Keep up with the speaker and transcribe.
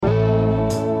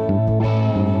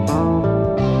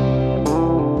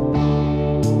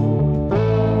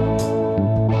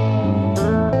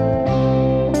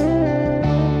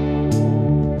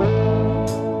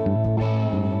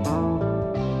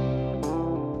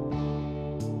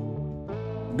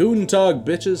Guten Tag,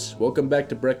 bitches. Welcome back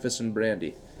to Breakfast and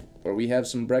Brandy, where we have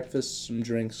some breakfast, some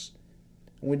drinks,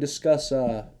 and we discuss,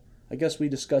 certain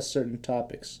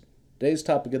topics. Today's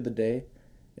topic of the day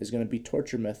is going to be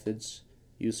torture methods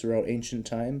used throughout ancient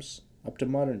times up to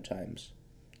modern times.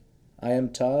 I am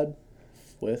Todd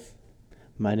with...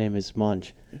 My name is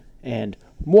Munch, and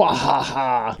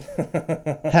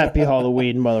MAWHAHA Happy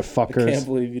Halloween, motherfuckers. I can't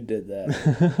believe you did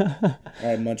that. All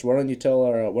right, Munch, why don't you tell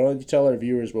our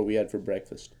viewers what we had for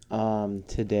breakfast?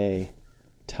 Today,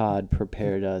 Todd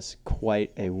prepared us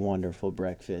quite a wonderful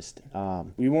breakfast.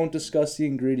 We won't discuss the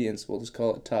ingredients. We'll just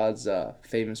call it Todd's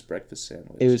famous breakfast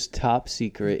sandwich. It was top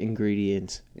secret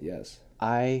ingredients. Yes.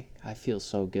 I feel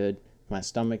so good. My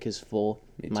stomach is full.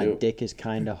 Me too. My dick is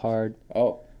kind of hard.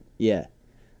 Oh. Yeah.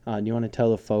 Do you want to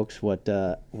tell the folks what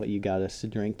you got us to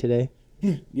drink today?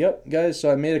 Yep, guys.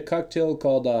 So I made a cocktail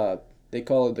called they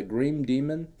call it the Green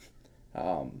Demon.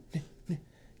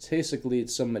 It's basically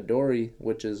some Midori,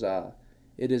 which is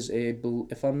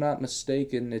if I'm not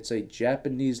mistaken, it's a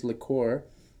Japanese liqueur.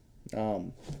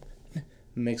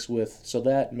 Mixed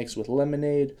with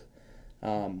lemonade,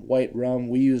 white rum.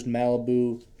 We used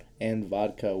Malibu and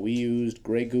vodka. We used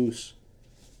Grey Goose.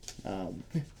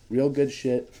 Real good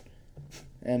shit.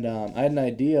 And I had an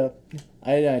idea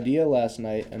last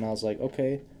night, and I was like,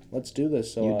 okay, let's do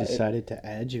this. So you decided to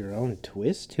add your own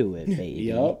twist to it,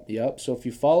 baby. Yep. So if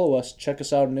you follow us, check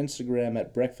us out on Instagram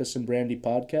at Breakfast and Brandy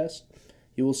Podcast.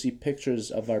 You will see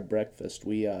pictures of our breakfast.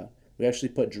 We actually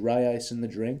put dry ice in the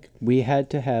drink. We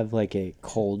had to have like a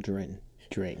cauldron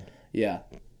drink. Yeah.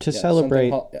 To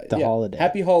celebrate the holiday.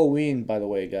 Happy Halloween, by the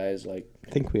way, guys. I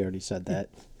think we already said that.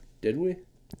 Did we?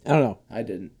 I don't know. I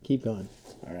didn't. Keep going.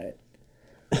 All right.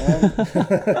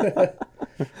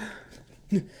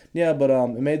 Yeah, but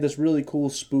it made this really cool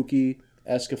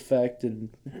spooky-esque effect, and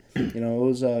it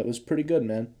was pretty good,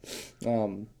 man.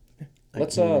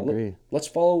 Let's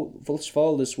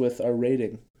follow this with our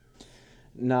rating.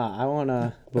 Nah, I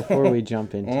wanna before we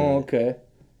jump into it. Okay.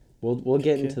 We'll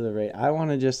get into the rate. I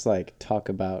wanna just talk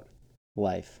about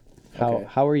life.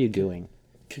 How are you doing?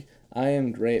 I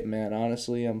am great, man.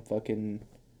 Honestly, I'm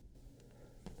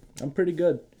pretty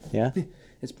good. Yeah.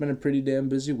 It's been a pretty damn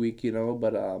busy week,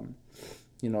 but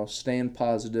staying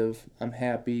positive. I'm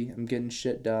happy. I'm getting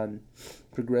shit done,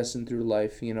 progressing through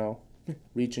life,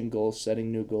 reaching goals,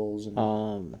 setting new goals, and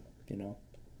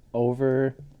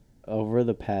Over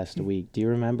the past week, do you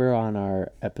remember on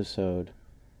our episode,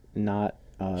 not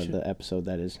the episode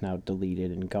that is now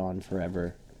deleted and gone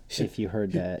forever? If you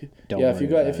heard that, don't worry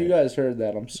about it. If you guys heard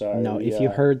that, I'm sorry. No, if you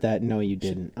heard that, no, you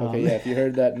didn't. Okay, if you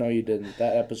heard that, no, you didn't.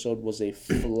 That episode was a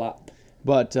flop.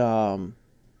 But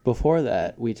before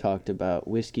that, we talked about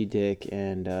whiskey dick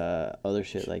and other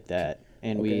shit like that,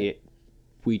 and we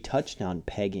touched on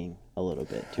pegging a little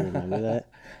bit. Do you remember that?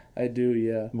 I do,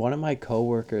 yeah. One of my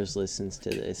coworkers listens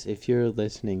to this. If you're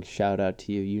listening, shout out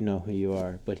to you. You know who you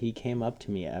are. But he came up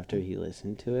to me after he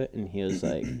listened to it, and he was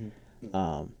like,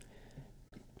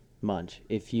 Munch,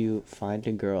 if you find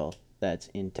a girl that's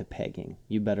into pegging,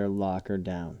 you better lock her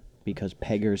down. Because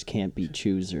peggers can't be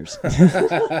choosers.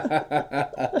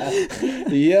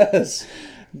 Yes.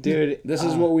 Dude. This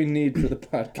is what we need for the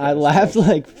podcast. I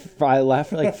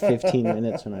laughed for like 15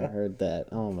 minutes when I heard that.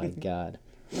 Oh my God.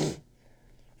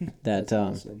 That's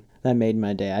awesome. That made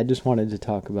my day. I just wanted to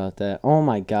talk about that. Oh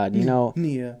my God.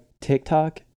 Yeah.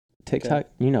 TikTok, okay.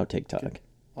 TikTok. Okay.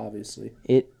 Obviously.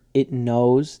 It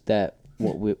knows that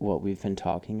what we've been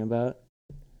talking about.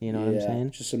 You know what I'm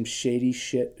saying? Just some shady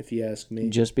shit, if you ask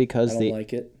me. Just because I don't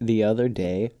like it. The other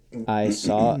day I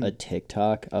saw a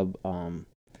TikTok of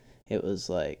it was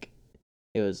like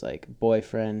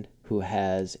boyfriend who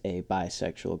has a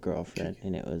bisexual girlfriend,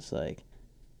 and it was like,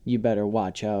 you better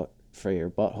watch out for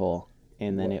your butthole.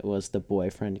 And then it was the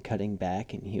boyfriend cutting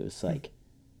back, and he was like,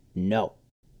 no.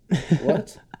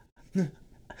 What?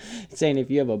 Saying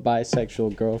if you have a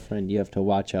bisexual girlfriend, you have to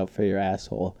watch out for your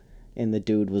asshole. And the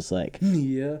dude was like,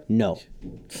 yeah. No.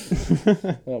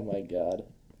 Oh, my God.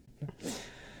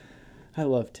 I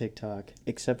love TikTok,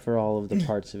 except for all of the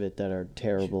parts of it that are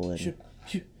terrible and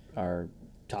are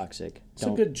toxic. It's a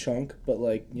good chunk, but,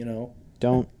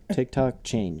 Don't TikTok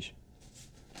change.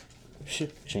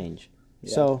 Change.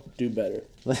 Yeah, so, do better.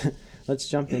 Let's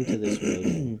jump into this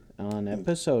rating. On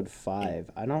episode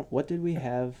 5, what did we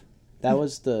have? That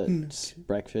was the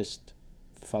breakfast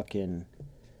fucking...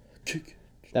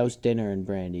 That was dinner and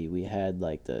brandy. We had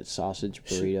the sausage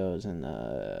burritos and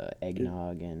the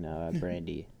eggnog and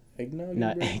brandy. Eggnog?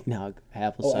 Not eggnog,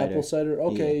 apple cider. Apple cider.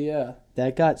 Okay, yeah.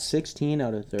 That got 16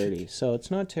 out of 30, so it's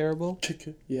not terrible.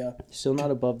 Yeah. Still not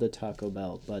above the Taco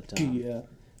Bell, but yeah.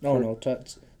 No,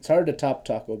 It's hard to top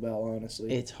Taco Bell,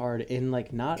 honestly. It's hard in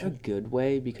like not a good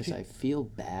way because I feel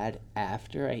bad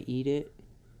after I eat it,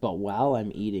 but while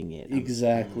I'm eating it,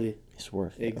 Exactly. It's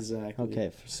worth it. Exactly.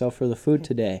 Okay, so for the food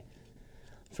today,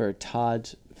 for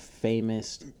Todd's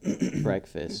famous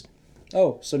breakfast.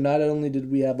 Oh, so not only did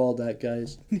we have all that,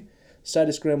 guys, side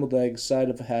of scrambled eggs,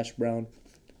 side of a hash brown,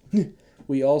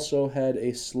 we also had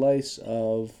a slice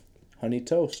of honey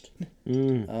toast.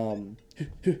 We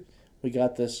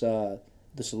got this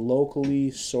this locally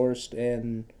sourced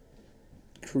and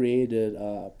created.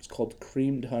 It's called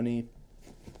creamed honey.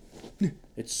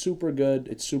 It's super good.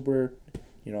 It's super.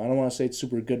 I don't want to say it's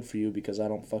super good for you because I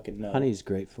don't fucking know. Honey's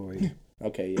great for you.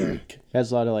 Okay, yeah. It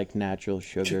has a lot of like natural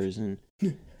sugars and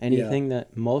anything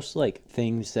that most like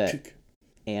things that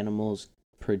animals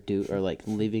produce or like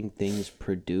living things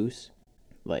produce,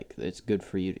 like it's good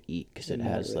for you to eat because it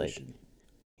has like,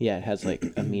 it has like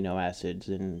amino acids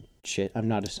and shit. I'm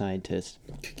not a scientist.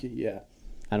 Yeah.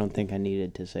 I don't think I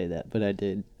needed to say that, but I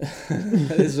did.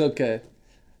 It's okay.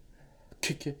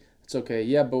 It's okay.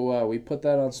 Yeah, but we put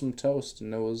that on some toast,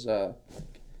 and it was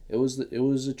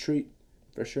a treat,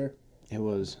 for sure. It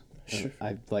was.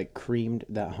 I like creamed.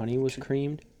 That honey was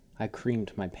creamed. I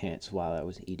creamed my pants while I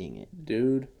was eating it.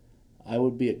 Dude, I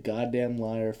would be a goddamn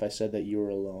liar if I said that you were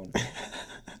alone.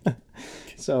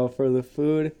 So for the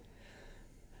food,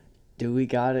 do we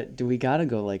gotta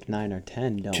go like 9 or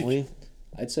 10, don't we?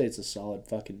 I'd say it's a solid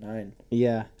fucking 9.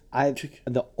 Yeah.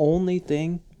 The only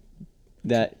thing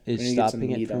that is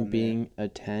stopping it from being a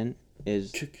 10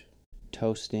 is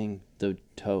toasting the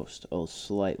toast a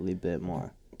slightly bit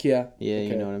more. Yeah. Yeah, okay.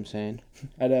 You know what I'm saying?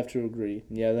 I'd have to agree.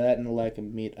 Yeah, that and the lack of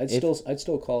meat. I'd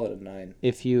still call it a 9.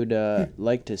 If you'd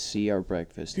like to see our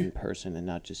breakfast in person and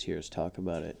not just hear us talk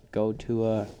about it, go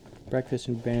to Breakfast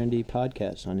and Brandy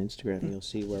podcast on Instagram. You'll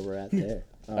see where we're at there.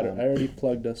 I already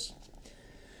plugged us.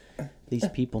 These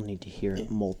people need to hear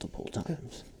it multiple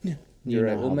times. You're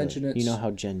right. We'll mention it. You know how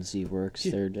Gen Z works.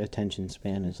 Their attention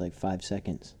span is like 5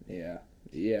 seconds. Yeah.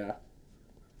 Yeah.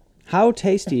 How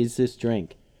tasty is this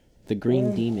drink? The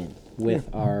Green Demon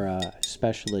with our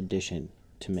special edition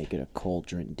to make it a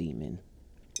cauldron demon.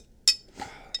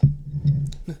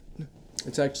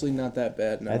 It's actually not that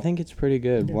bad now. I think it's pretty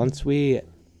good. Once we...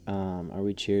 are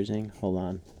we cheersing? Hold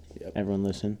on. Yep. Everyone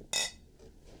listen.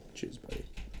 Cheers, buddy.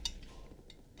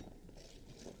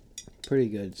 Pretty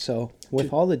good. So,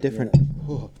 with all the different...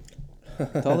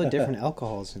 With all the different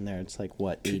alcohols in there, it's like,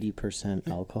 what, 80%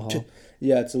 alcohol?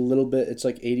 Yeah, it's a little bit. It's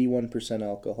like 81%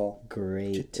 alcohol.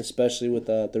 Great. Especially with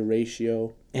the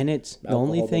ratio. And it's the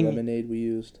only thing... The lemonade we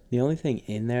used. The only thing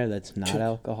in there that's not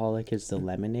alcoholic is the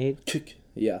lemonade.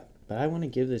 Yeah. But I want to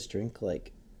give this drink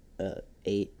like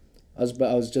 8. I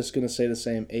was just going to say the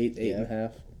same.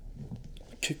 8.5.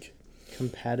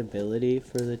 Compatibility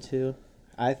for the two.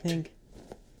 I think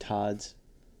Todd's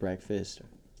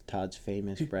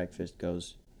famous breakfast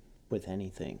goes with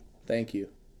anything. Thank you.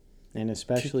 And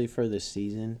especially for the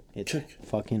season, it's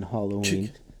fucking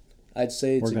Halloween. I'd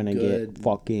say it's we're gonna get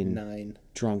fucking 9.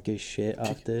 Drunk as shit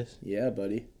off this. Yeah,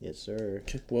 buddy. Yes, sir.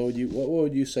 What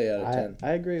would you say out of 10?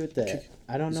 I agree with that.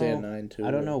 I don't know. Say a 9 too.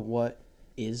 I don't know what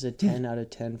is a 10 out of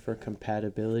 10 for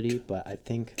compatibility, but I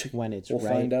think when it's we'll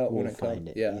right, find out we'll when it find comes.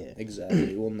 it. Yeah,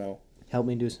 exactly. We'll know. Help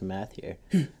me do some math here.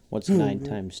 What's 9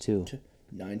 times 2?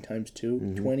 9 times 2?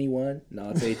 Mm-hmm. 21? No,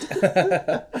 it's 18.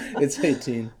 It's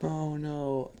 18. Oh,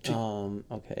 no.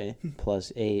 Okay.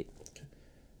 Plus 8.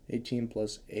 18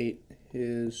 plus 8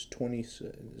 is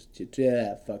 26.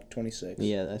 Yeah, 26.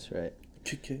 Yeah, that's right.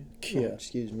 Yeah. Oh,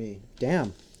 excuse me.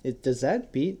 Damn. Does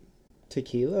that beat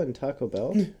tequila and Taco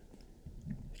Bell?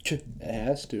 It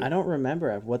has to. I don't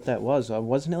remember what that was.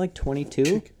 Wasn't it like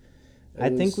 22? I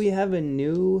think we have a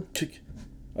new...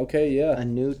 Okay, yeah. A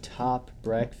new top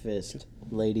breakfast,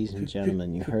 ladies and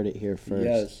gentlemen. You heard it here first.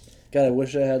 Yes. God, I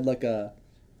wish I had like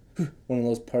one of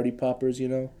those party poppers, you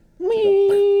know?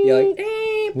 Yeah, like...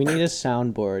 We need a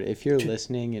soundboard. If you're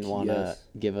listening and want to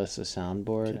give us a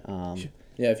soundboard...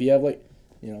 Yeah, if you have like...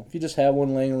 if you just have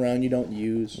one laying around you don't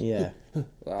use... Yeah,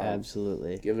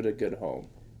 absolutely. Give it a good home.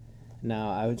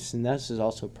 Now, and this is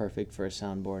also perfect for a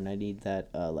soundboard, and I need that,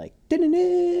 like...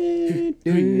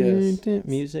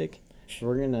 music.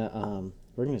 We're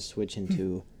gonna switch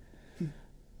into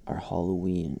our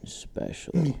Halloween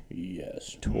special.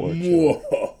 Yes. Torture.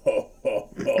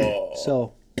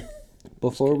 So,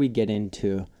 before we get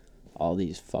into all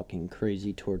these fucking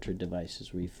crazy torture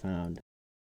devices we found,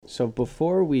 so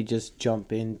before we just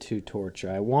jump into torture,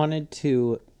 I wanted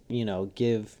to,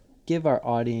 give our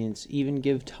audience, even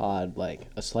give Todd like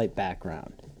a slight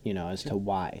background, as to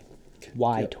why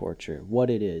torture, what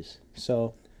it is.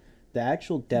 So, the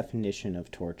actual definition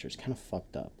of torture is kind of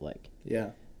fucked up. Like,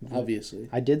 yeah, obviously.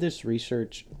 I did this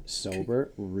research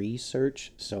sober,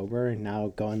 and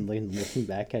now looking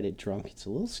back at it drunk, it's a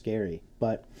little scary.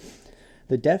 But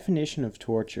the definition of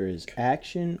torture is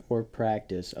action or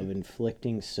practice of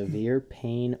inflicting severe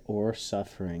pain or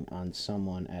suffering on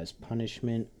someone as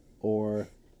punishment or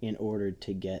in order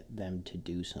to get them to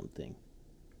do something.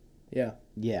 Yeah.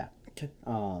 Yeah.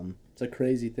 It's a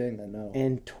crazy thing, I know.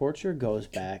 And torture goes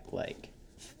back like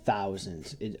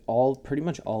thousands. Pretty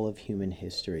much all of human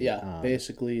history. Yeah,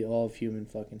 basically all of human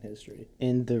fucking history.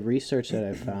 In the research that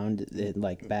I found,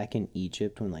 like back in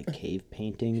Egypt when like cave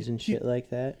paintings and shit like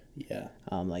that. Yeah.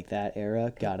 Like that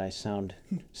era. God, I sound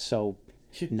so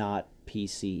not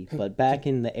PC. But back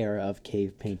in the era of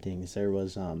cave paintings, there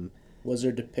was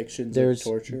there depictions of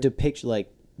torture?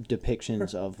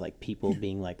 Depictions of like people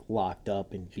being like locked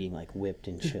up and being like whipped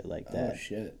and shit like that. Oh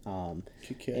shit.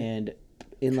 Okay. And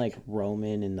in like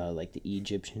Roman and the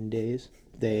Egyptian days,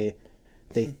 they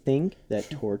think that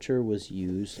torture was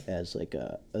used as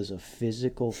a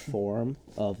physical form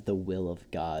of the will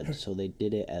of God. So they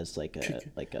did it as like a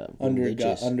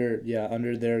religious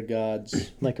under their gods,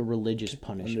 like a religious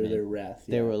punishment. Under their wrath.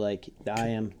 Yeah. They were like,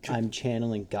 I'm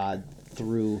channeling God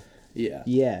through. Yeah.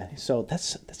 Yeah. So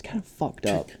that's kind of fucked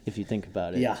up if you think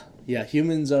about it. Yeah. Yeah.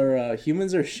 Humans are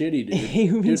shitty,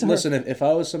 dude. Dude, listen, if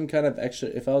I was some kind of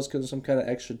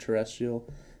extraterrestrial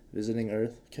visiting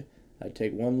Earth, I'd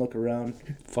take one look around,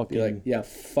 fucking be like, yeah,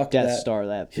 fuck Death that. Star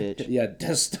that bitch. Yeah,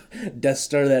 Death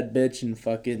Star that bitch and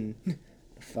fucking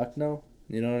fuck no.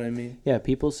 You know what I mean? Yeah,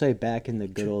 people say back in the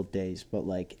good old days, but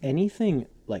like anything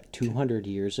like 200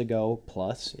 years ago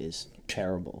plus is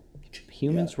terrible.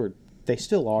 Humans were, they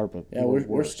still are, but yeah,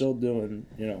 we're still doing,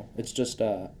 it's just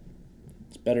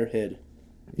it's better hid.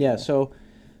 Yeah, so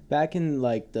back in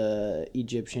like the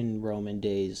Egyptian Roman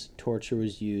days, torture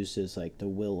was used as like the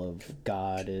will of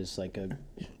God, as like a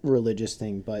religious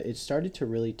thing, but it started to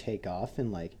really take off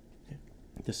in like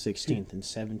the 16th and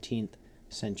 17th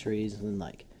centuries and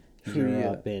like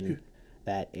Europe and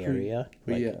that area,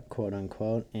 like quote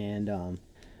unquote, and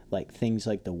like things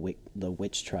like the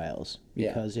witch trials,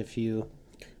 because if you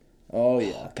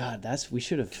God, I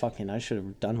should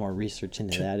have done more research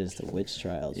into that as the witch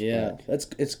trials. Yeah,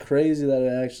 it's crazy that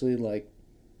it actually like,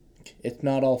 it's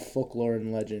not all folklore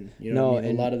and legend. You know what I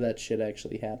mean? A lot of that shit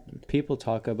actually happened. People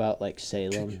talk about like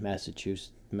Salem,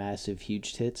 Massachusetts, massive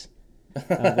huge tits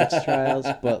witch trials,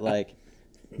 but like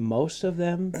most of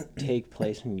them take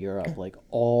place in Europe, like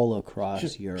all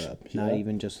across Europe, not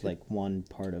even just like one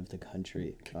part of the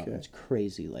country. It's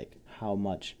crazy, like how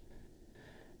much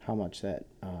that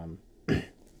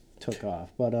took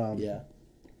off. But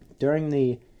during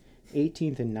the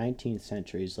 18th and 19th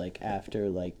centuries, like after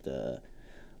like the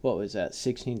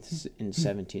 16th and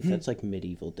 17th, that's like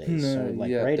medieval days. So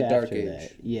like right after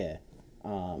that,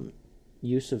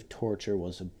 use of torture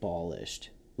was abolished,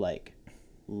 like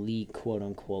quote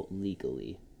unquote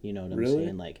legally. You know what I'm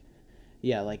saying? Like,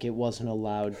 yeah, like it wasn't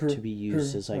allowed to be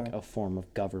used as like a form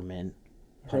of government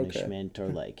punishment or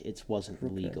like it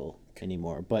wasn't legal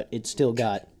anymore, but it still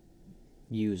got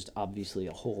used obviously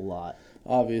a whole lot.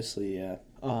 Obviously, yeah.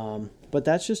 But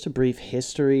that's just a brief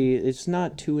history. It's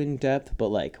not too in depth, but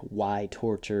like why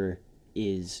torture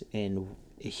is, and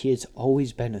it's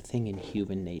always been a thing in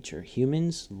human nature.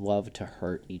 Humans love to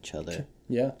hurt each other.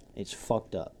 Yeah. It's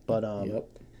fucked up. But yep.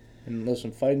 And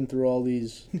listen, fighting through all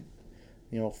these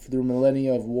through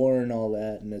millennia of war and all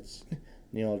that, and it's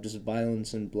just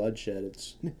violence and bloodshed,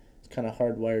 it's kind of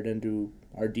hardwired into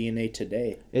our DNA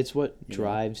today. It's what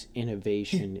drives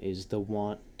innovation is the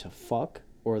want to fuck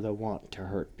or the want to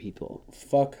hurt people.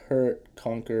 Fuck, hurt,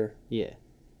 conquer. Yeah.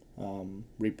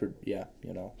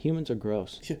 Humans are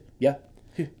gross. Yeah.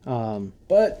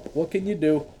 But what can you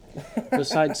do?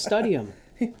 Besides study them.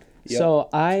 Yep. So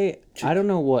I don't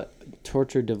know what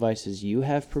torture devices you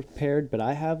have prepared, but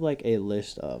I have like a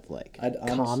list of like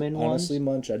common ones. Honestly,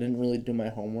 Munch, I didn't really do my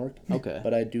homework. Okay.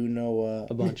 But I do know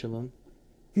a bunch of them.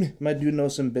 I do know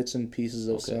some bits and pieces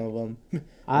of some of them.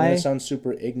 I sound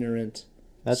super ignorant.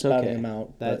 That's okay. Them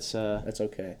out, that's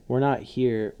okay. We're not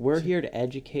here. We're here to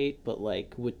educate, but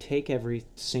like would take every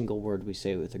single word we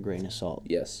say with a grain of salt.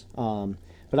 Yes.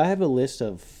 But I have a list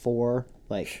of 4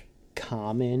 like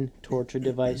common torture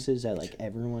devices that like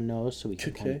everyone knows, so we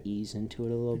can kind of ease into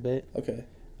it a little bit. Okay.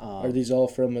 Are these all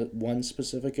from one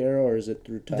specific era, or is it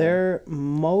through time? They're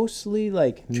mostly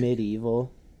like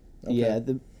medieval. Okay. Yeah,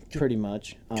 pretty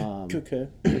much. Okay.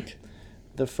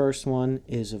 The first one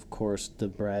is, of course, the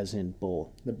brazen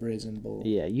bull. The brazen bull.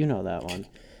 Yeah, you know that one.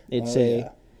 It's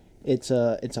it's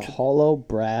a hollow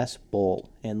brass bowl,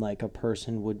 and like a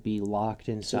person would be locked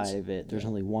inside of it. There's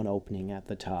only one opening at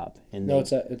the top, and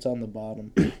it's on the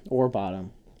bottom. Or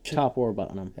bottom. top or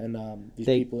bottom. And these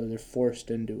people they're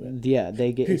forced into it. Yeah,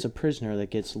 it's a prisoner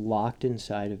that gets locked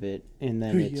inside of it, and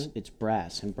then it's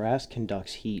brass, and brass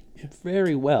conducts heat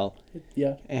very well.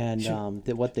 Yeah. And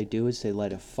what they do is they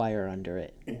light a fire under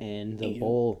it, and the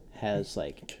bowl has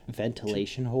like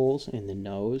ventilation holes in the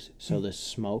nose, so the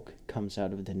smoke comes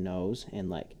out of the nose, and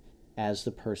like as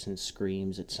the person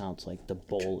screams, it sounds like the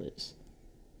bowl is,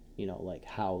 like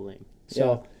howling.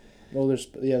 So. Yeah. Well,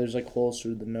 there's like holes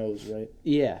through the nose, right?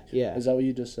 Yeah. Is that what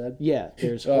you just said? Yeah,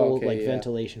 there's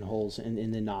ventilation holes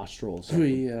in the nostrils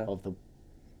of the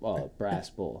brass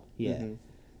bowl. Yeah. Mm-hmm.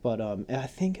 But I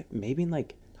think maybe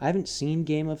I haven't seen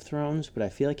Game of Thrones, but I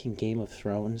feel like in Game of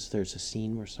Thrones there's a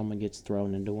scene where someone gets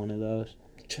thrown into one of those.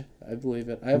 I believe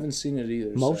it. I haven't seen it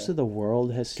either. Most of the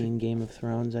world has seen Game of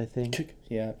Thrones, I think.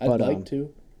 Yeah, I'd like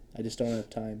to. I just don't have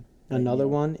time. Another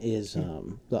one is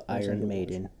the Iron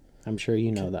Maiden. I'm sure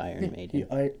you know the Iron Maiden.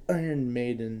 Iron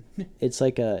Maiden. It's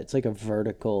like a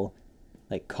vertical,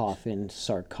 like coffin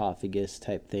sarcophagus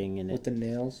type thing, and with the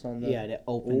nails on the. Yeah, and it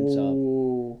opens up,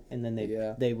 and then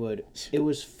they would. It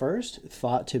was first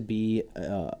thought to be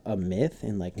a myth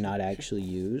and like not actually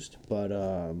used, but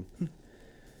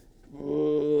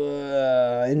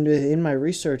in my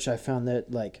research I found that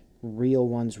like real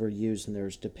ones were used, and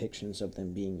there's depictions of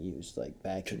them being used like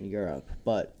back in Europe,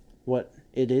 but. What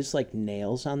it is like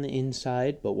nails on the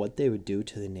inside, but what they would do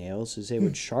to the nails is they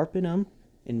would sharpen them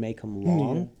and make them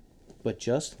long, but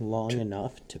just long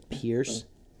enough to pierce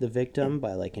the victim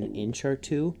by like an inch or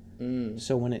two.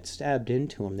 So when it stabbed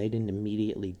into them, they didn't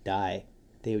immediately die.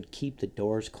 They would keep the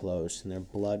doors closed, and their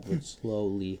blood would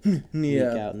slowly leak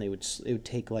out, and it would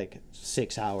take like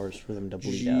 6 hours for them to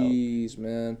bleed out. Jeez,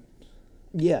 man.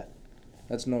 Yeah.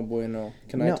 That's no bueno.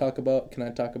 Can I talk about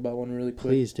one really quick?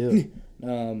 Please do.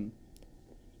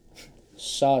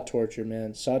 Saw torture,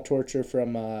 man. Saw torture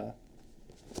from well,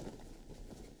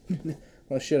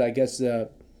 shit, I guess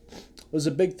it was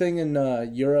a big thing in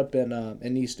Europe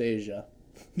and East Asia.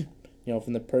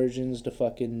 From the Persians to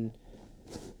fucking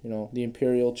the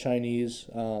Imperial Chinese,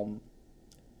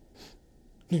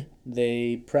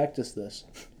 they practiced this.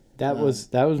 That was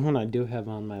one I do have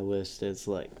on my list. It's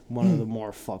like one of the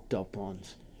more fucked up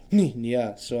ones.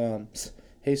 Yeah, so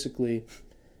basically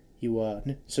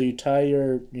you tie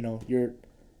your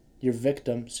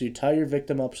victim. So you tie your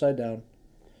victim upside down.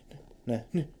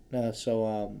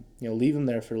 So leave them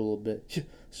there for a little bit.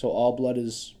 So all blood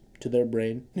is to their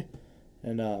brain,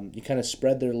 and you kind of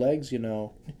spread their legs, and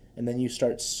then you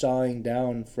start sawing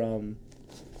down from,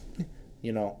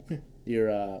 your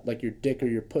like your dick or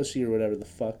your pussy or whatever the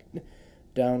fuck,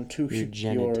 down to your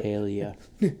genitalia.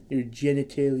 Your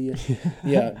genitalia.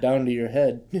 Yeah, down to your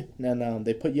head. And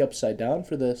they put you upside down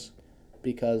for this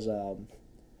because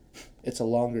it's a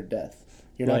longer death.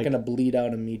 You're not going to bleed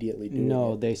out immediately,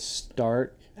 No, they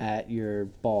start at your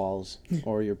balls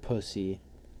or your pussy,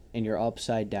 and you're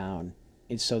upside down.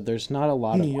 And so there's not a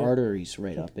lot of arteries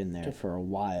right up in there for a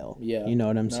while. Yeah. You know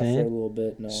what I'm saying? Not for a little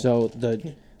bit, no. So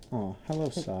oh, hello,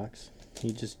 Socks.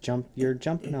 You're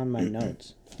jumping on my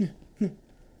notes.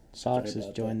 Socks has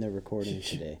joined the recording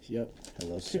today. Yep.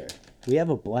 Hello, sir. We have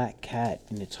a black cat,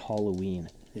 and it's Halloween.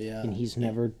 Yeah. And he's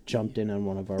never jumped in on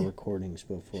one of our recordings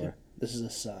before. This is a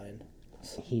sign.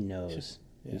 He knows.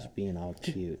 Yeah. He's being all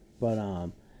cute.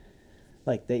 But,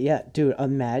 dude,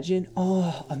 imagine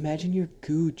your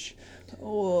gooch.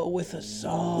 Oh, with a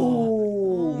saw.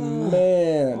 Oh,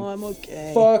 man. Oh, I'm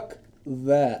okay. Fuck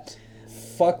that.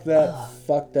 Fuck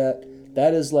that.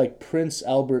 That is like Prince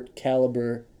Albert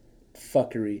caliber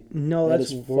fuckery. No,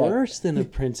 that's worse than a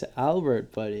Prince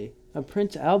Albert, buddy. A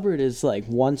Prince Albert is like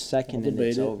 1 second and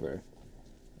it's over.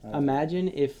 Imagine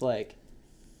if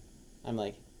I'm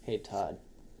like, hey Todd,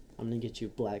 I'm gonna get you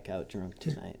blackout drunk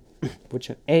tonight.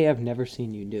 Which I've never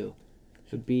seen you do.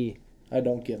 Would be I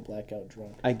don't get blackout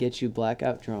drunk. I get you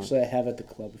blackout drunk. So I have at the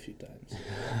club a few times.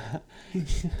 You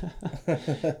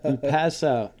pass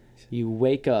out. You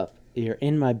wake up. You're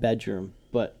in my bedroom,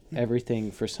 but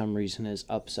everything for some reason is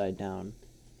upside down,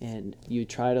 and you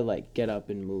try to get up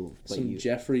and move. But Some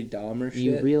Jeffrey Dahmer shit.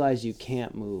 You realize you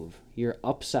can't move. You're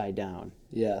upside down.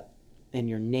 Yeah. And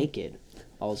you're naked,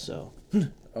 also.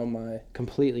 Oh my.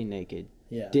 Completely naked.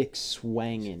 Yeah. Dick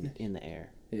swanging in the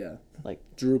air. Yeah.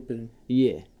 Drooping.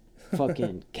 Yeah.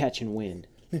 Fucking catching wind.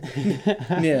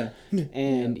 Yeah.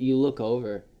 And you look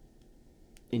over,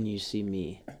 and you see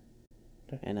me,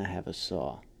 and I have a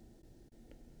saw.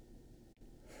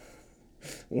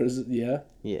 What is it? Yeah?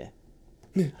 Yeah.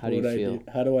 How do you feel?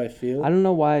 How do I feel? I don't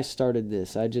know why I started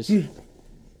this. I just...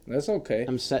 That's okay.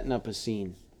 I'm setting up a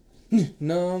scene.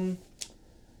 No,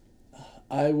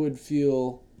 I would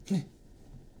feel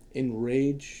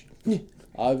enraged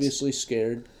obviously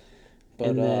scared, but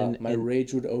And then- my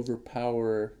rage would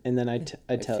overpower And then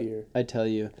my fear. I tell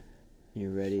you, you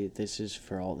ready? This is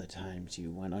for all the times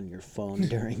you went on your phone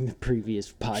during the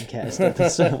previous podcast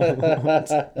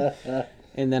episode.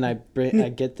 And then I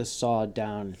get the saw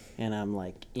down, and I'm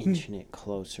like inching it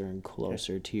closer and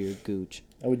closer to your gooch.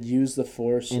 I would use the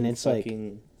force And it's like-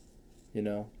 fucking, you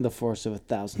know. The force of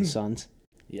 1,000 suns.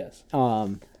 Yes.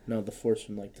 No, the force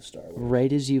from like the Star Wars.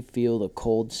 right as you feel the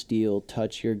cold steel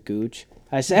touch your gooch,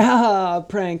 I say, "Ha,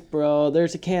 prank, bro.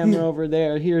 There's a camera over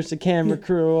there. Here's the camera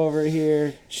crew over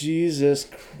here." Jesus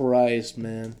Christ,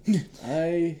 man.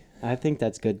 I think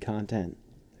that's good content.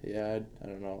 Yeah, I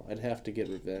don't know. I'd have to get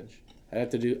revenge. I'd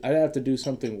have to do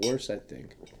something worse, I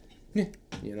think.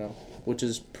 You know, which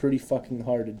is pretty fucking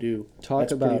hard to do.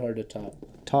 That's pretty hard to top.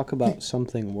 Talk about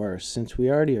something worse, since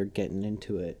we already are getting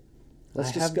into it.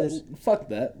 Let's discuss. Fuck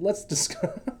that. Let's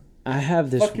discuss. I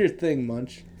have this. Fuck your thing,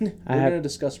 Munch. We're gonna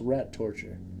discuss rat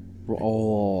torture.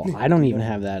 Oh, I don't even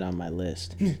have that on my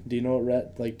list. Do you know what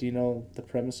rat? Like, do you know the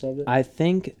premise of it? I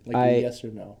think yes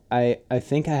or no. I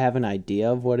think I have an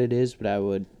idea of what it is, but I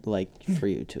would like for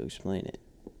you to explain it.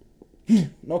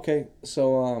 Okay,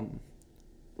 so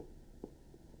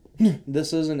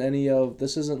this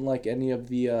isn't like any of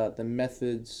the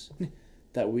methods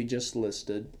that we just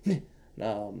listed.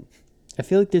 I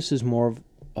feel like this is more of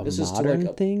a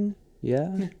modern thing.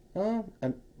 Yeah.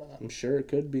 I'm sure it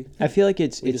could be. I feel like we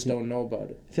just don't know about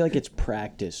it. I feel like it's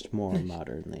practiced more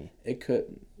modernly. It could,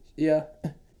 yeah.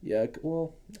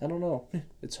 Well, I don't know.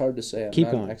 It's hard to say. I'm Keep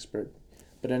not going. An expert.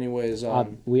 But anyways, I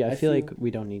feel like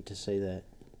we don't need to say that,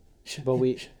 but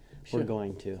we're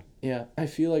going to. Yeah, I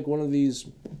feel like one of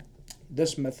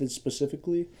this method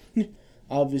specifically,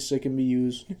 obviously can be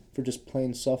used for just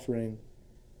plain suffering.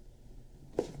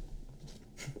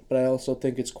 But I also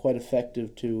think it's quite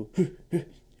effective to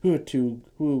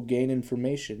gain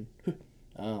information.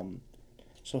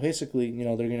 So basically, you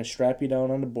know, they're gonna strap you down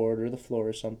on the board or the floor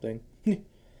or something.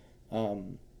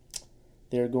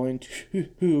 They're going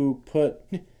to put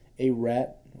a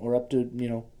rat or up to, you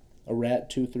know, a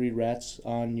rat, 2-3 rats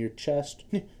on your chest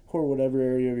or whatever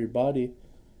area of your body.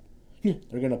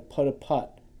 They're gonna put a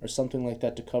pot or something like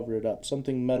that to cover it up,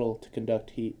 something metal to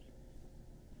conduct heat.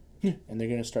 And they're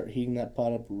gonna start heating that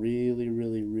pot up really,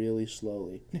 really, really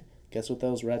slowly. Guess what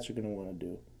those rats are gonna want to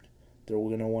do? They're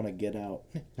gonna want to get out.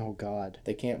 Oh God!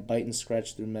 They can't bite and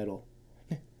scratch through metal.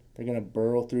 They're gonna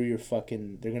burrow through your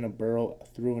fucking. They're gonna burrow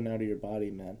through and out of your body,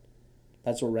 man.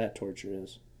 That's what rat torture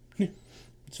is.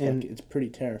 It's pretty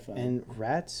terrifying. And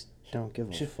rats don't give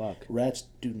a fuck. Rats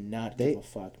do not give a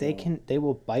fuck. They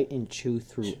will bite and chew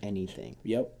through anything.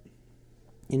 Yep.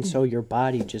 And so your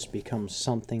body just becomes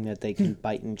something that they can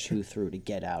bite and chew through to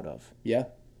get out of. Yeah.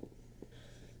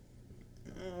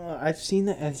 I've seen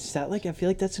that. I feel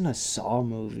like that's in a Saw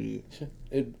movie.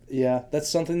 Yeah, that's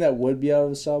something that would be out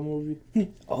of a Saw movie.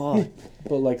 Oh,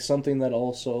 but like something that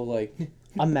also like.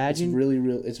 Imagine it's really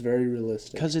real. It's very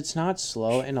realistic. Because it's not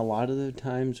slow, and a lot of the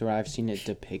times where I've seen it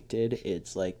depicted,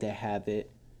 it's like they have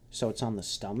it so it's on the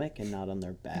stomach and not on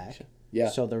their back. Yeah.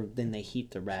 So then they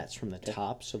heat the rats from the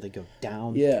top, so they go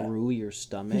down Yeah. through your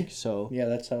stomach. So yeah,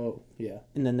 that's how. Yeah.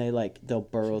 And then they'll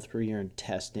burrow through your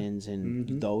intestines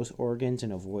and those organs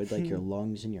and avoid like your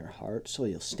lungs and your heart, so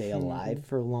you'll stay alive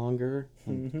for longer.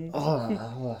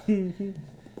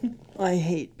 I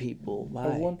hate people.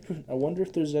 Why? I wonder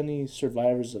if there's any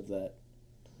survivors of that.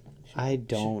 I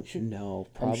don't know.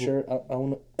 Probably. I'm sure. I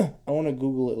want to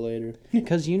Google it later.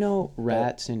 Because you know,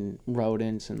 rats and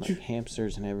rodents and like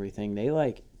hamsters and everything,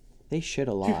 they shit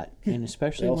a lot, and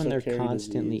especially when they're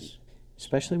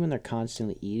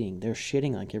constantly eating, they're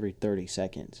shitting like every 30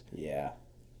 seconds. Yeah.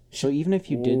 So even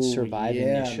if you did survive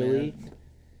initially, man.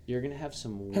 you're gonna have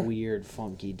some weird,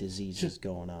 funky diseases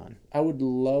going on. I would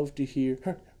love to hear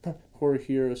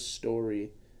a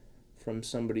story from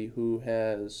somebody who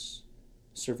has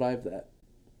survived that.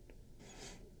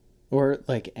 Or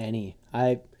like any.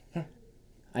 I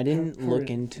didn't look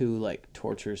into like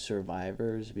torture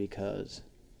survivors because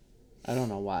I don't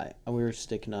know why. We were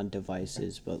sticking on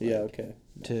devices, but like, okay.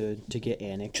 To get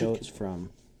anecdotes from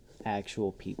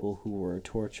actual people who were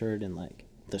tortured and like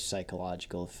the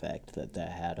psychological effect that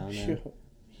had on them.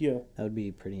 Yeah. That would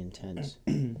be pretty intense.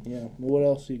 Yeah. What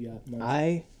else you got,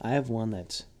 Mike? I have one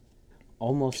that's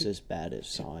almost as bad as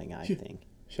sawing, I think.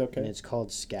 Okay. And it's called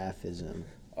scaphism.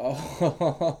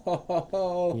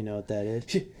 Oh. You know what that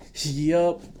is?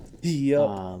 Yup.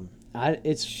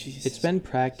 It's been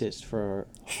practiced for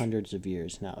hundreds of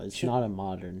years now. It's not a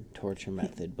modern torture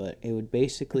method, but it would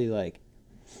basically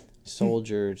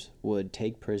soldiers would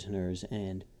take prisoners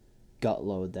and gut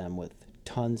load them with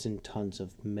tons and tons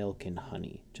of milk and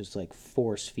honey. Just like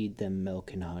force feed them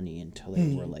milk and honey until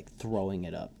they were like throwing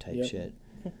it up type shit.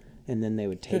 And then they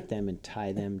would take them and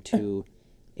tie them to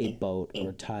a boat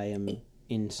or tie them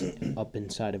up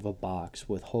inside of a box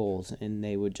with holes, and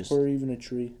they would just... Or even a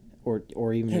tree.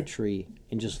 Or even a tree,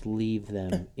 and just leave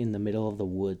them in the middle of the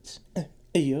woods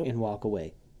and walk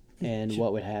away. And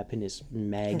what would happen is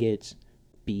maggots,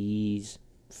 bees,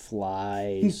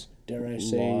 flies, dare I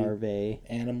say, larvae,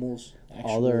 animals,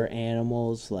 other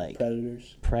animals like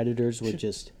predators would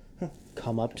just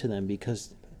come up to them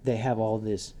because they have all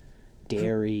this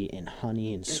dairy and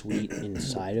honey and sweet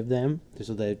inside of them,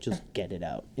 so they just get it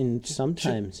out. And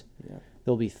sometimes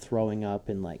they'll be throwing up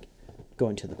and like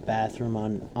going to the bathroom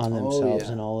on themselves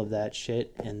and all of that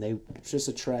shit, and they just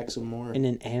attract some more. And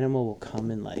an animal will come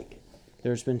and like,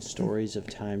 there's been stories of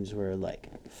times where like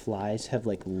flies have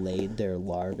like laid their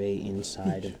larvae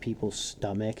inside of people's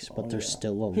stomachs, but they're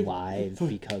still alive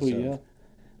because of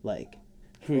like,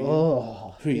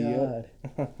 oh god.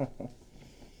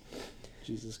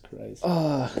 Jesus Christ.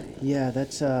 Yeah,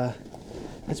 that's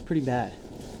pretty bad.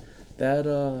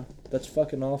 That's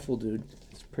fucking awful, dude.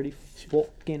 It's pretty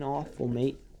fucking awful,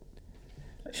 mate.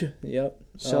 Yep.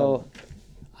 So,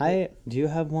 do you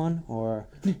have one, or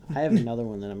I have another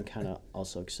one that I'm kind of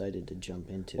also excited to jump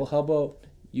into. Well, how about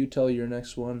you tell your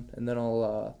next one, and then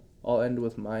I'll end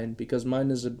with mine, because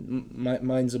mine's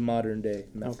a modern day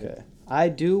method. Okay. I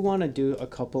do want to do a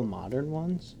couple modern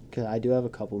ones, because I do have a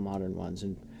couple modern ones,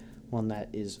 and one that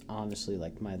is honestly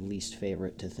like my least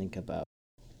favorite to think about.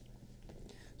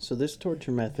 So this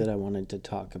torture method I wanted to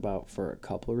talk about for a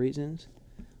couple of reasons.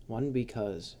 One,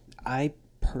 because I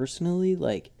personally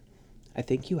I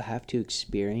think you have to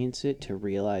experience it to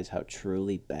realize how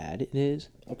truly bad it is.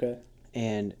 Okay.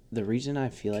 And the reason I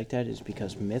feel like that is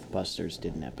because Mythbusters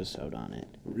did an episode on it.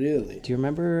 Really? Do you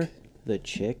remember the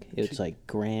chick? It's like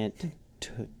Grant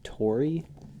Torrey.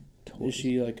 Is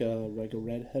she like a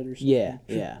redhead or something?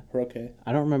 Yeah. Okay.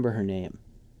 I don't remember her name.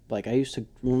 Like, I used to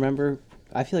remember...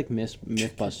 I feel like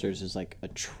Mythbusters is like a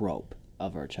trope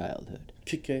of our childhood.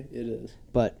 Okay, it is.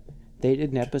 But they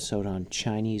did an episode on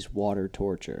Chinese water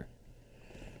torture,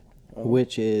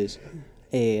 which is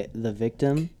the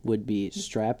victim would be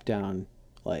strapped down,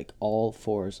 like all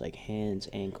fours, like hands,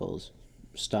 ankles,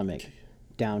 stomach,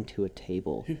 down to a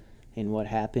table. And what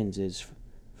happens is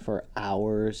for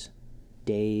hours,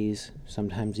 days,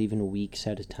 sometimes even weeks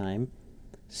at a time,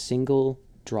 single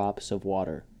drops of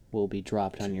water will be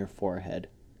dropped on your forehead,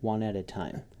 one at a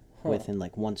time, within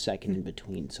like 1 second in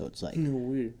between. So it's like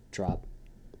weird. Drop,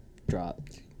 drop,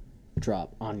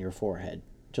 drop on your forehead,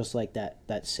 just like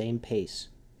that same pace.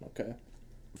 Okay.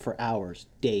 For hours,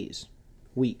 days,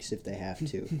 weeks if they have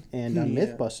to. And on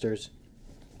Mythbusters,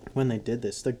 when they did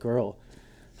this, the girl,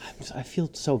 I feel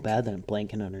so bad that I'm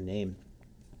blanking on her name.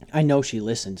 I know she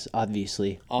listens,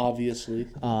 obviously.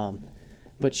 But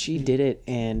she did it,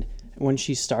 and when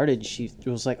she started, she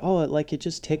was like, oh, it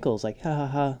just tickles, like, ha ha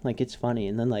ha, like, it's funny.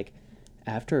 And then, like,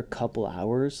 after a couple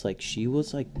hours, like, she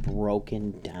was, like,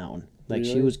 broken down. Like,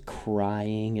 really? She was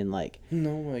crying and, like,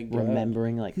 oh my God,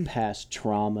 remembering, like, past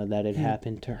trauma that had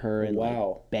happened to her and,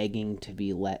 wow, like, begging to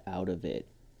be let out of it.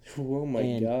 Oh,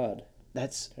 my God.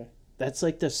 That's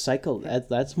like the cycle.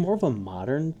 That's more of a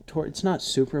modern it's not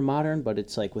super modern, but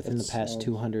it's, like, within the past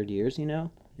 200 years, you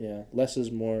know? Yeah, less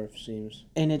is more, it seems.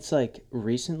 And it's like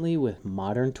recently with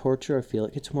modern torture, I feel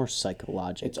like it's more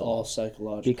psychological. It's all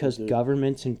psychological. Because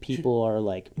governments and people are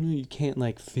like, you can't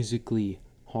like physically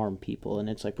harm people. And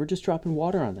it's like, we're just dropping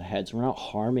water on their heads. We're not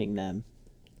harming them.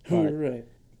 But right.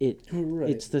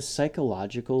 It's the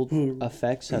psychological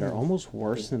effects that are almost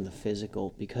worse than the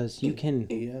physical, because you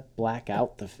can black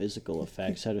out the physical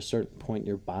effects. At a certain point,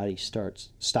 your body stops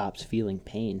feeling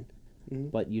pain,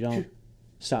 but you don't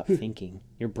stop thinking.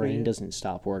 Your brain doesn't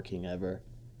stop working ever.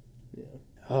 Yeah.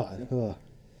 Oh.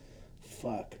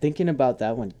 Fuck. Thinking about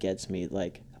that one gets me.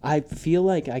 Like, I feel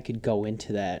like I could go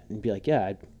into that and be like,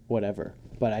 yeah, whatever.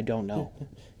 But I don't know.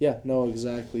 Yeah, no,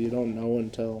 exactly. You don't know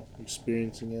until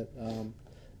experiencing it.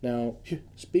 Now,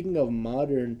 speaking of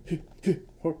modern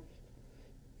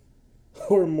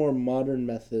or more modern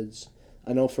methods,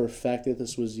 I know for a fact that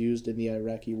this was used in the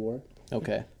Iraqi war.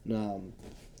 Okay.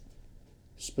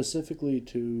 Specifically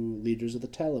to leaders of the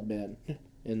Taliban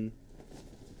and,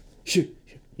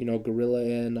 guerrilla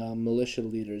and militia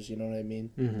leaders, you know what I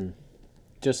mean? Mm-hmm.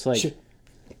 Just like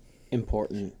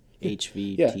important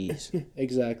HVTs. Yeah,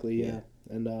 exactly, yeah.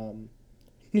 And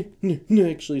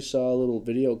actually saw a little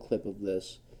video clip of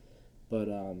this, but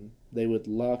they would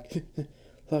lock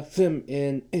them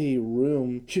in a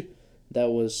room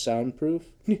that was soundproof,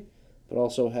 but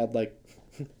also had like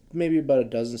maybe about a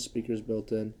dozen speakers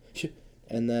built in.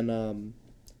 And then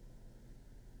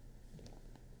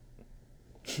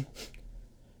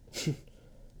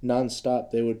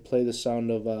non-stop they would play the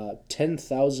sound of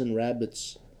 10,000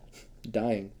 rabbits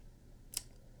dying.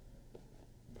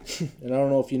 And I don't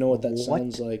know if you know what that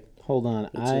sounds like. Hold on,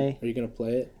 Are you gonna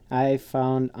play it? I'm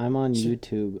on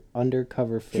YouTube,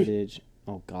 undercover footage.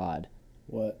 Oh God.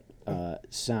 What?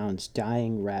 Sounds,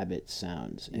 dying rabbit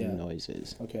sounds and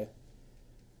noises. Okay.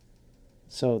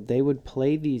 So they would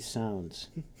play these sounds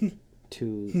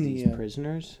to these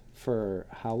prisoners for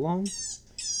how long?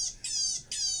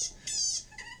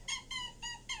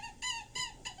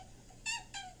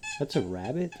 That's a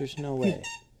rabbit? There's no way.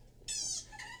 Just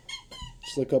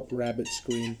look up rabbit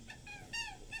scream.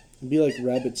 It'd be like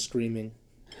rabbit screaming.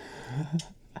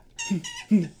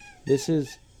 This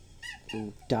is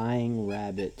dying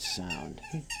rabbit sound.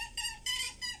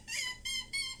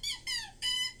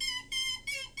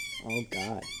 Oh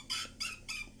God.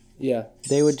 Yeah.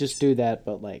 They would just do that,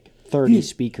 but like 30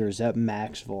 speakers at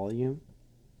max volume.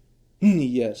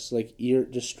 Yes, like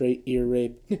just straight ear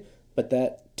rape. But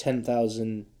that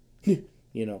 10,000,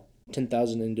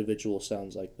 10,000 individual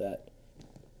sounds like that.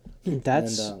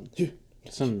 That's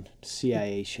some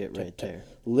CIA shit right there.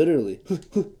 Literally.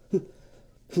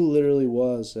 Literally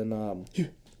was. And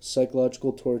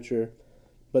psychological torture.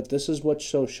 But this is what's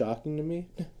so shocking to me.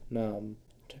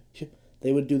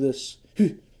 They would do this.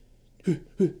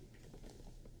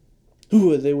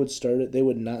 They would start it. They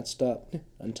would not stop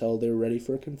until they were ready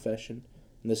for a confession.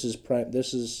 And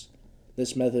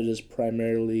this method is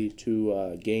primarily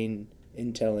to gain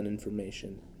intel and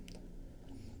information.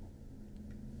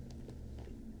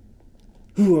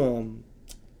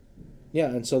 Yeah,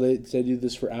 and so they do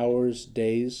this for hours,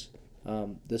 days.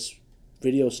 This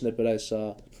video snippet I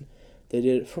saw, they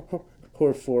did it for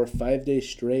 5 days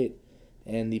straight,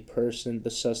 and the person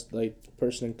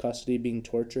in custody being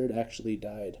tortured actually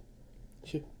died.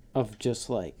 Of just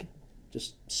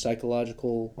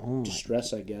psychological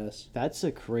distress, I guess. That's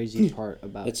the crazy part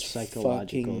about it's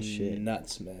psychological fucking shit.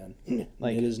 Nuts, man.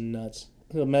 Like, it is nuts.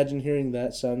 Imagine hearing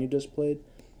that sound you just played.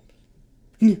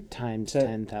 Times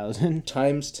 10,000.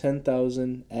 Times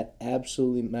 10,000 at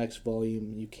absolutely max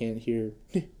volume. You can't hear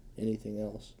anything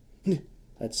else.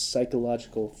 That's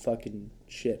psychological fucking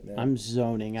shit, man. I'm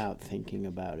zoning out thinking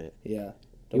about it. Yeah.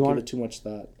 Don't give it too much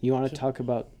thought. You want to talk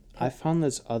about... I found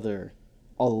this other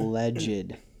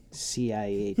alleged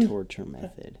CIA torture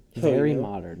method. Very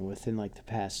modern, within like the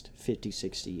past 50,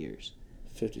 60 years.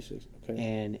 56, okay.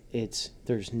 And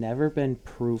there's never been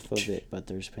proof of it, but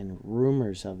there's been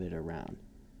rumors of it around.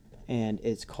 And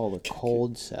it's called a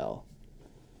cold cell.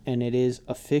 And it is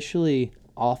officially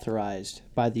authorized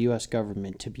by the U.S.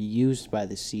 government to be used by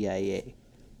the CIA.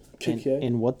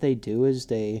 And what they do is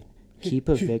they keep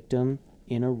a victim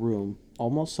in a room,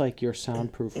 almost like your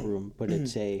soundproof room, but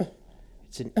it's a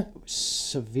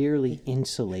severely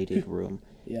insulated room.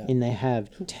 Yeah. And they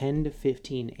have 10 to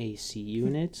 15 AC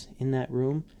units in that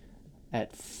room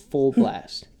at full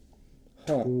blast.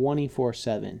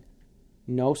 24/7.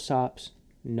 No stops,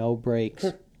 no breaks,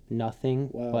 nothing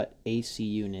but AC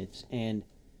units. And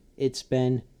it's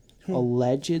been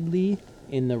allegedly,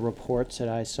 in the reports that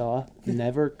I saw,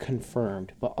 never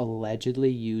confirmed, but allegedly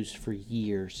used for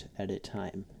years at a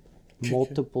time.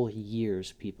 Multiple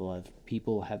years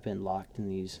people have been locked in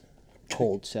these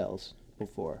cold cells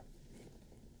before.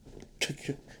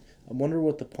 I wonder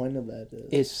what the point of that is.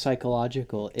 It's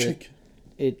psychological.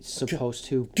 It's supposed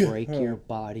to break your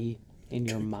body and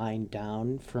your mind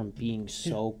down from being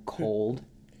so cold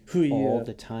all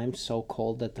the time. So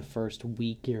cold that the first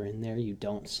week you're in there, you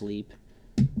don't sleep.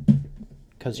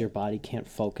 Because your body can't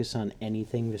focus on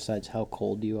anything besides how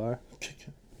cold you are.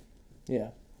 Yeah.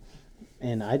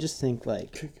 And I just think,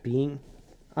 being...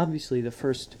 Obviously, the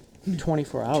first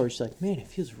 24 hours, man, it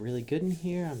feels really good in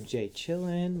here. I'm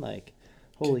chilling.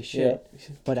 Holy shit.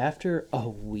 Yeah. But after a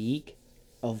week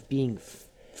of being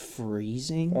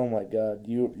freezing... Oh, my God.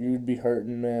 You'd be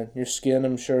hurting, man. Your skin,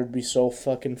 I'm sure, would be so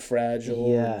fucking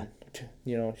fragile. Yeah. And,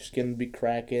 your skin would be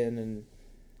cracking and,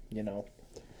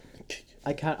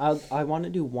 I want to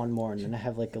do one more, and then I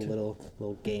have, a little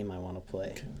game I want to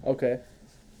play. Okay.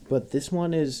 But this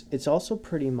one it's also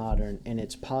pretty modern, and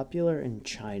it's popular in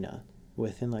China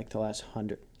within the last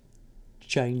 100...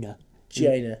 China.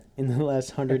 In the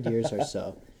last 100 years or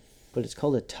so. But it's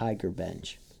called a tiger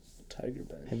bench. Tiger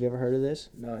bench. Have you ever heard of this?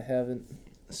 No, I haven't.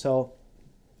 So,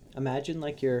 imagine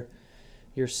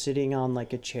you're sitting on a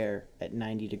chair at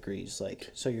 90 degrees.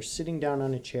 So you're sitting down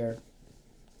on a chair,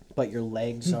 but your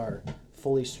legs are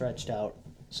fully stretched out.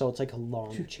 So it's like a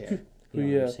long chair. You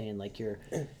know what I'm saying? You're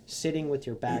sitting with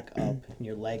your back up and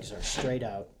your legs are straight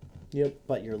out. Yep.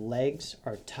 But your legs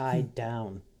are tied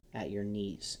down at your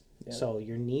knees. Yeah. So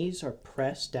your knees are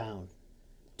pressed down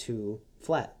to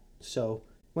flat. So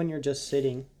when you're just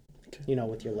sitting,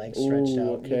 with your legs stretched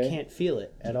out, you can't feel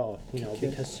it at all,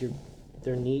 because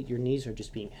your knees are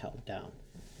just being held down.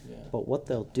 Yeah. But what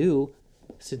they'll do,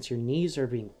 since your knees are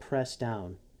being pressed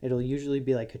down, it'll usually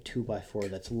be like a 2x4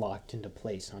 that's locked into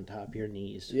place on top of your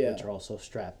knees, which are also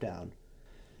strapped down.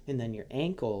 And then your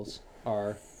ankles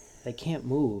they can't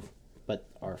move, but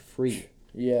are free.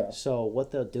 Yeah. So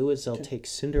what they'll do is they'll take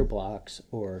cinder blocks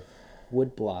or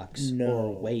wood blocks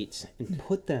or weights and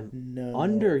put them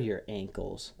under your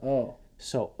ankles. Oh.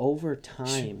 So over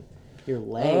time, your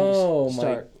legs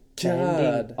start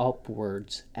bending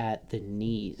upwards at the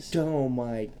knees. Oh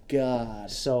my God.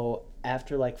 So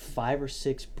after like 5 or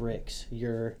 6 bricks,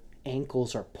 your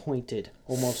ankles are pointed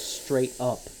almost straight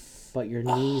up, but your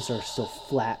knees are still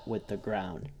flat with the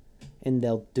ground. And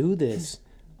they'll do this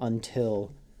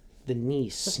until the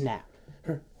knees snap.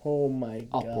 Oh my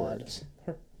God. Upwards.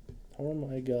 Oh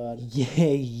my God.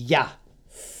 Yeah.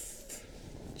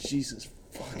 Jesus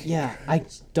fucking Yeah,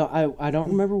 Christ. I don't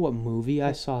remember what movie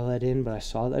I saw that in, but I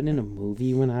saw that in a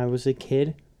movie when I was a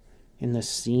kid. And the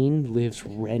scene lives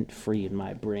rent-free in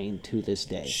my brain to this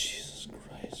day. Jesus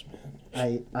Christ,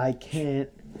 man. I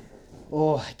can't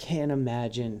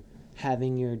imagine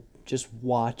just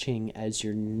watching as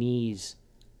your knees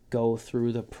go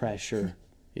through the pressure.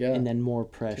 Yeah. And then more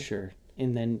pressure.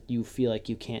 And then you feel like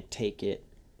you can't take it.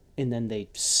 And then they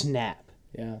snap.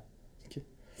 Yeah.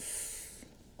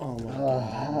 Oh my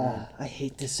God. I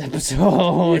hate this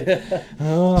episode.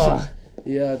 Yeah.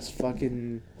 Yeah, it's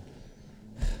fucking...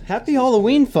 Happy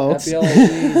Halloween, folks. Happy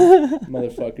Halloween,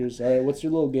 motherfuckers. All right, what's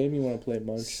your little game you want to play,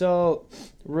 Munch? So,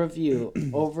 review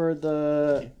over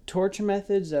the torture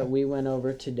methods that we went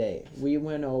over today. We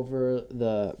went over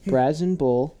the Brazen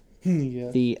Bull,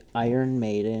 the Iron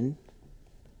Maiden,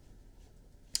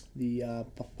 the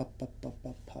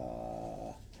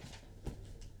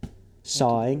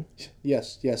sawing.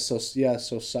 Yes. So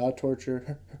saw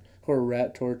torture, or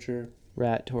rat torture.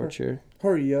 Rat torture.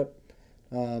 Hurry up.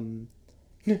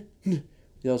 You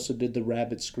also did the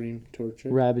rabbit scream torture.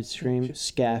 Rabbit scream.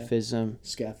 Scaphism.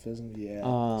 Scaphism,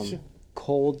 yeah.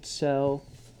 Cold cell.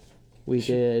 We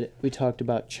talked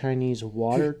about Chinese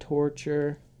water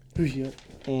torture. Yep.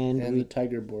 And the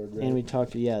tiger board, right? And we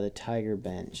talked, the tiger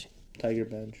bench. Tiger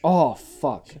bench. Oh,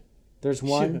 fuck. There's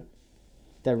one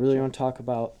that I really want to talk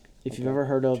about. If you've ever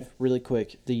heard of, really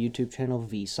quick, the YouTube channel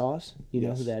Vsauce. You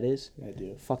know who that is? I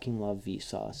do. Fucking love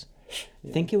Vsauce.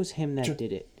 I think it was him that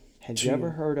did it. Have you ever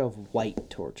heard of white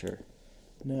torture?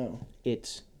 No.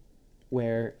 It's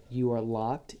where you are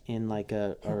locked in like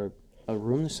a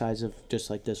room the size of just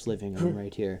like this living room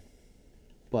right here.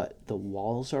 But the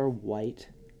walls are white.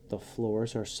 The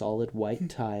floors are solid white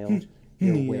tile.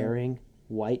 You're wearing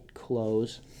white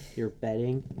clothes. Your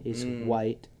bedding is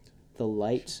white. The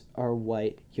lights are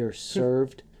white. You're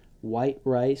served white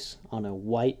rice on a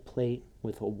white plate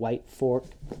with a white fork.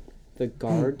 The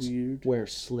guards wear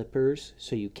slippers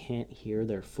so you can't hear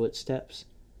their footsteps.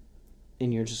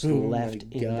 And you're just left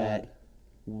in that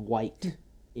white,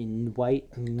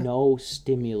 no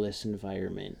stimulus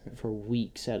environment for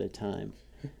weeks at a time.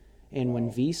 And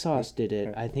when Vsauce did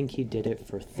it, I think he did it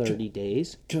for 30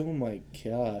 days. Oh my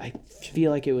God. I feel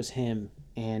like it was him.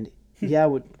 And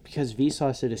because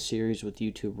Vsauce did a series with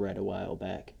YouTube Red a while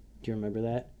back. Do you remember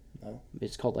that? No.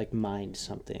 It's called like Mind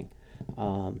Something.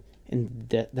 And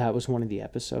that was one of the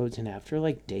episodes. And after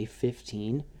like day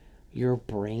 15, your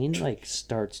brain like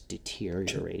starts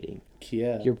deteriorating.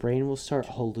 Yeah. Your brain will start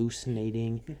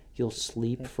hallucinating. You'll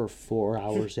sleep for 4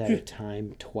 hours at a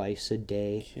time, twice a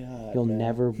day. You'll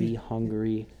never be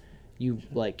hungry.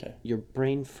 Your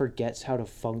brain forgets how to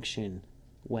function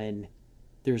when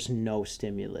there's no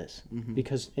stimulus.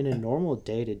 Because in a normal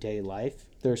day-to-day life,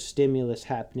 there's stimulus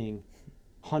happening,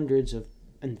 hundreds of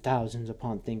and thousands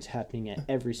upon things happening at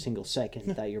every single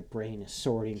second that your brain is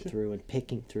sorting through and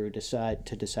picking through to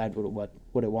decide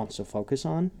what it wants to focus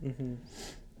on.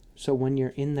 So when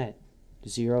you're in that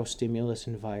zero stimulus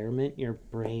environment, your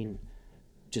brain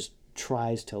just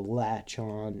tries to latch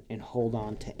on and hold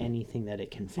on to anything that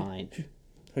it can find.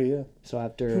 Oh yeah. So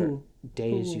after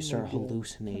days, you start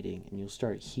hallucinating and you'll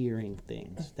start hearing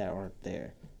things that aren't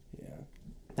there. Yeah.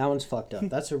 That one's fucked up.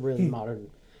 That's a really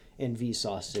modern. And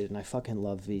Vsauce did, and I fucking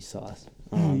love Vsauce.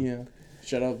 Yeah.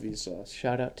 Shout out Vsauce.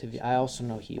 Shout out to I also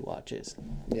know he watches.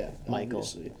 Yeah. Michael,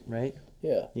 obviously. right?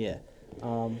 Yeah. Yeah.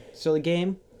 So the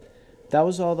game, that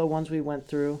was all the ones we went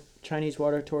through. Chinese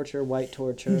water torture, white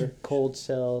torture, cold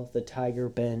cell, the tiger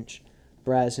bench,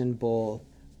 brazen bull,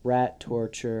 rat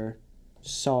torture,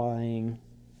 sawing,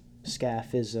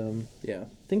 Scaphism. Yeah.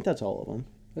 I think that's all of them.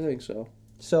 I think so.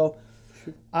 So,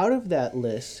 out of that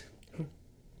list,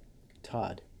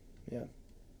 Todd. Yeah.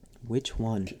 Which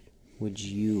one would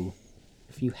you,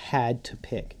 if you had to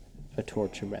pick a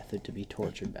torture method to be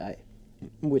tortured by,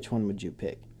 which one would you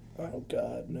pick? Oh,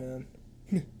 God, man.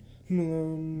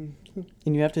 And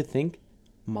you have to think,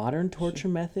 modern torture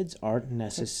methods aren't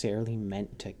necessarily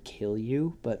meant to kill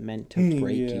you, but meant to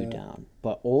break you down.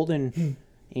 But old and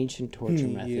ancient torture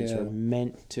methods were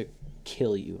meant to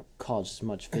kill you, cause as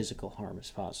much physical harm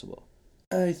as possible.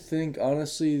 I think,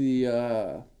 honestly,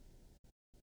 I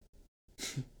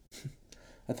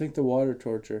think the water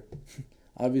torture.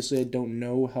 Obviously, I don't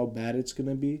know how bad it's going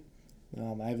to be.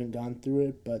 I haven't gone through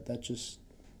it, but that's just,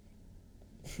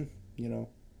 you know.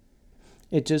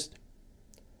 It just...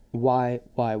 Why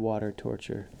water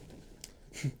torture?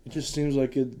 It just seems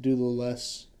like it'd do the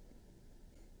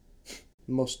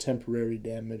most temporary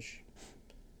damage.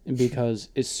 Because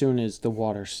as soon as the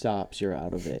water stops, you're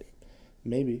out of it.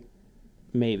 Maybe.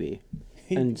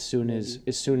 And as soon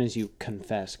as you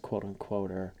confess, quote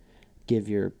unquote, or give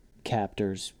your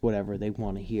captors whatever they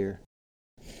want to hear.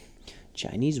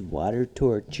 Chinese water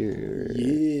torture.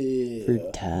 Yeah. For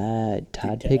Todd.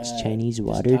 Todd picks Chinese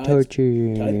water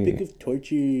torture. Todd pick of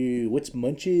torture. What's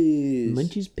Munches?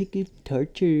 Munches pick of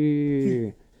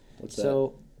torture. What's that?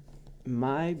 So,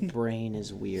 my brain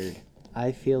is weird.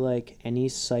 I feel like any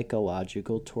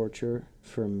psychological torture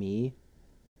for me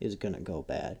is gonna go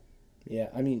bad. Yeah,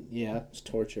 I mean, it's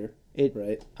torture.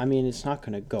 Right? I mean, it's not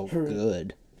gonna go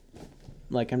good.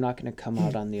 Like, I'm not gonna come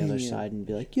out on the other side and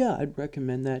be like, yeah, I'd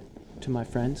recommend that to my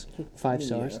friends. 5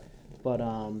 stars. But,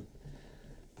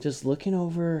 just looking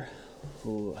over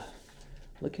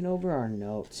our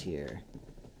notes here.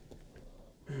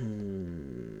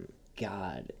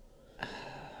 God.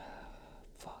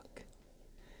 Fuck.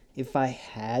 If I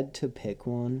had to pick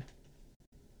one,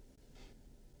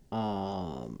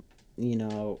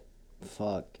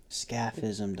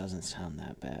 scaphism doesn't sound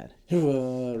that bad.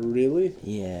 Really?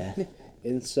 Yeah.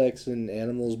 Insects and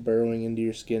animals burrowing into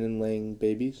your skin and laying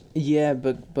babies? Yeah,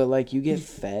 but like, you get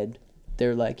fed.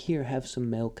 They're like, here, have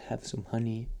some milk, have some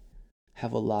honey.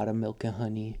 Have a lot of milk and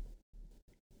honey.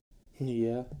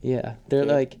 Yeah. Yeah. They're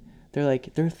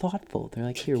thoughtful. They're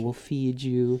like, here, we'll feed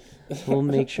you. We'll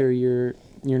make sure you're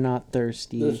not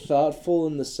thirsty. They're thoughtful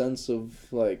in the sense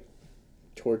of, like,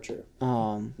 torture.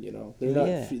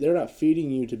 They're not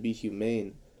feeding you to be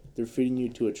humane. They're feeding you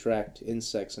to attract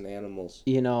insects and animals.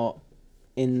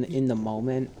 In the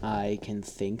moment, I can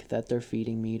think that they're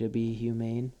feeding me to be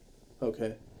humane.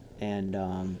 Okay. And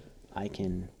I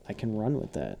can run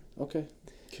with that. Okay.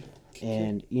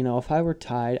 And if I were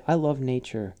tied, I love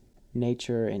nature.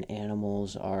 Nature and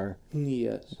animals are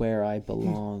where I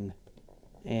belong.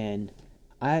 And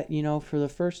I, for the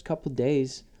first couple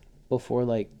days before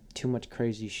like too much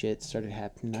crazy shit started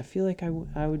happening, I feel like I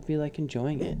would be like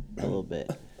enjoying it a little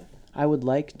bit. I would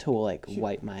like to like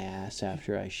wipe my ass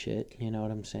after I shit, you know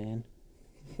what I'm saying?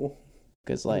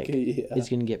 Because it's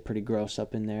gonna get pretty gross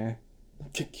up in there.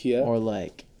 Yeah. Or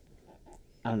like,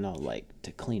 I don't know, like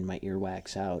to clean my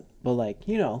earwax out. But like,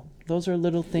 those are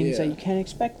little things that you can't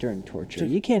expect during torture.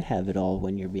 You can't have it all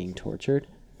when you're being tortured.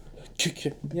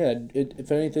 Yeah,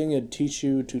 if anything, it'd teach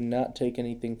you to not take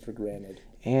anything for granted.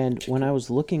 And when I was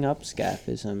looking up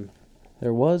scaphism,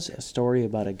 there was a story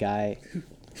about a guy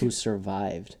who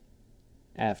survived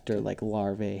after like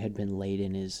larvae had been laid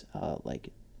in his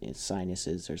his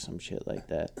sinuses or some shit like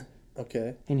that.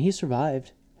 Okay. And he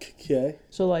survived. Okay.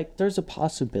 So like, there's a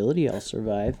possibility I'll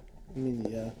survive. I mean,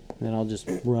 yeah. And then I'll just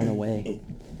run away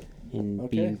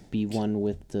and be one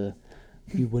with the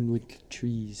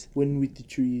trees. One with the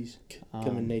trees.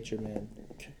 Come in nature, man.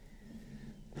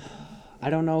 I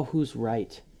don't know who's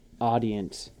right,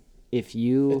 audience.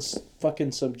 It's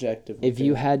fucking subjective. If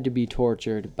you had to be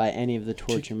tortured by any of the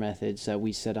torture methods that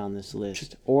we said on this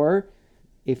list, or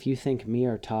if you think me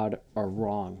or Todd are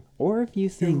wrong, or if you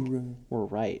think we're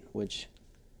right, which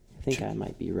I think I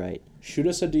might be right. Shoot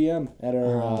us a DM at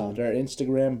our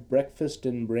Instagram, Breakfast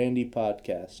and Brandy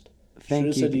Podcast. Shoot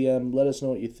us a DM. Let us know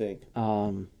what you think.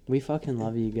 We fucking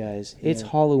love you guys. Yeah. It's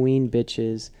Halloween,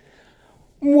 bitches.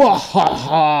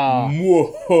 MAWHAHA!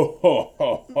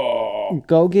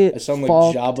 Go get I sound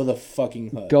like Jabba the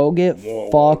fucking Hutt. Go get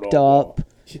fucked up.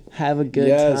 Have a good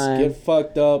time. Yes, get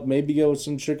fucked up. Maybe go with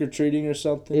some trick-or-treating or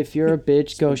something. If you're a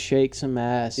bitch, go shake some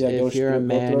ass. If you're a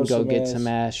man, go get some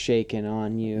ass shaken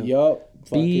on you. Yup.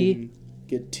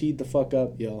 Get teed the fuck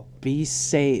up, y'all. Be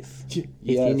safe. If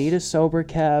you need a sober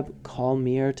cab, call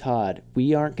me or Todd.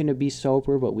 We aren't going to be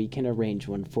sober, but we can arrange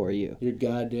one for you. You're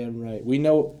goddamn right. We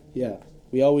know,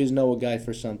 We always know a guy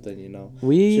for something, you know.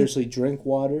 We Seriously, drink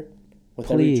water. With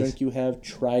every drink you have,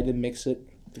 try to mix it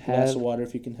with a glass of water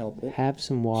if you can help it. Have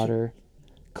some water.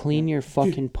 Clean your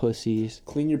fucking pussies.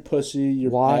 Clean your pussy,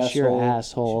 your Wash asshole. your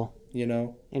asshole. You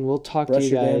know. And we'll talk Brush to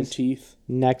you your damn guys teeth.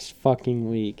 next fucking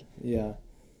week. Yeah.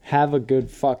 Have a good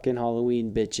fucking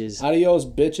Halloween, bitches. Adios,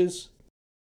 bitches.